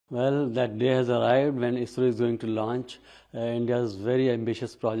Well, that day has arrived when ISRO is going to launch India's very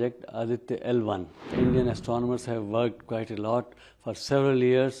ambitious project, Aditya-L1. Indian astronomers have worked quite a lot for several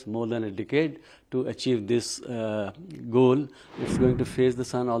years, more than a decade, to achieve this goal. It's going to face the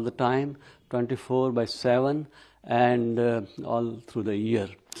sun all the time, 24/7, and all through the year.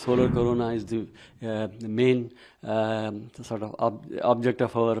 Solar corona is the main sort of object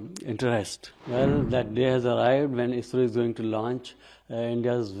of our interest. Well, that day has arrived when ISRO is going to launch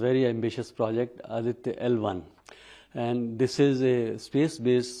India's very ambitious project, Aditya-L1. And this is a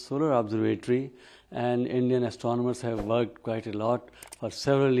space-based solar observatory, and Indian astronomers have worked quite a lot for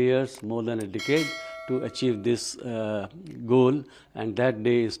several years, more than a decade, to achieve this goal. And that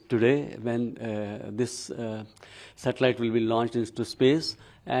day is today, when this satellite will be launched into space,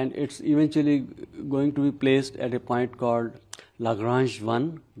 and it's eventually going to be placed at a point called Lagrange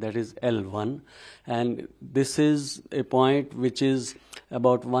 1, that is L1, and this is a point which is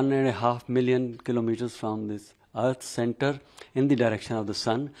about 1.5 million kilometers from this Earth's center in the direction of the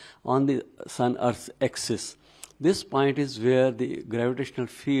sun on the Sun-Earth axis. This point is where the gravitational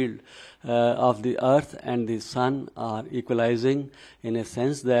field of the Earth and the sun are equalizing, in a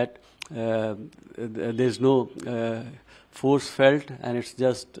sense that there's no force felt, and it's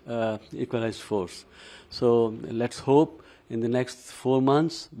just equalized force. So let's hope in the next 4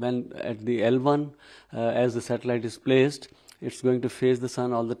 months, when at the L1, as the satellite is placed, it's going to face the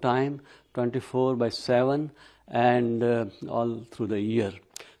sun all the time, 24/7, and all through the year.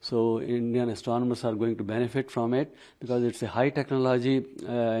 So Indian astronomers are going to benefit from it, because it's a high technology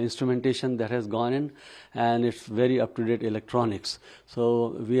instrumentation that has gone in, and it's very up-to-date electronics.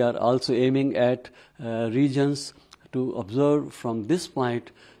 So we are also aiming at regions to observe from this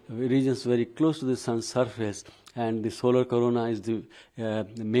point, regions very close to the sun's surface, and the solar corona is the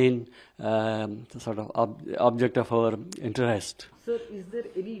main sort of object of our interest. Sir, is there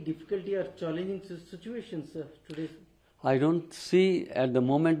any difficulty or challenging situations today? I don't see at the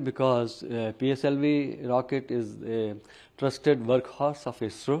moment, because PSLV rocket is a trusted workhorse of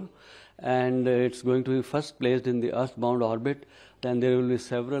ISRO, and it's going to be first placed in the earthbound orbit. Then there will be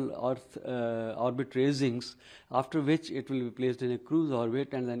several Earth orbit raisings, after which it will be placed in a cruise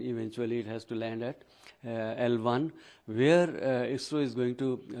orbit, and then eventually it has to land at L1, where ISRO is going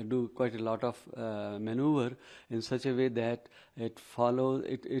to do quite a lot of maneuver in such a way that it follows,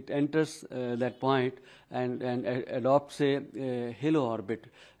 it enters that point and adopts a halo orbit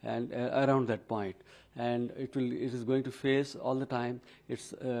and around that point. And it is going to face all the time.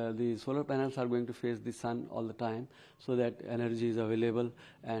 The solar panels are going to face the sun all the time, so that energy is available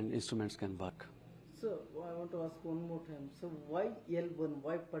and instruments can work. So I want to ask one more time. So why L1?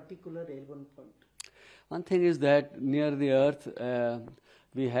 Why particular L1 point? One thing is that near the Earth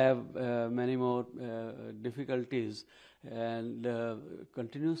we have many more difficulties, and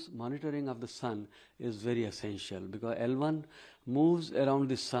continuous monitoring of the sun is very essential, because L1 moves around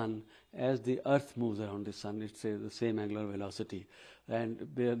the sun as the Earth moves around the sun. It's the same angular velocity, and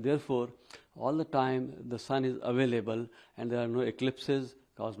therefore all the time the sun is available, and there are no eclipses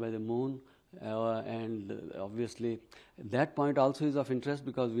caused by the moon. And obviously that point also is of interest,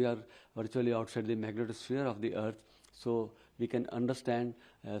 because we are virtually outside the magnetosphere of the Earth, so we can understand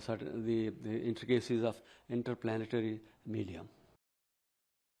the intricacies of interplanetary medium.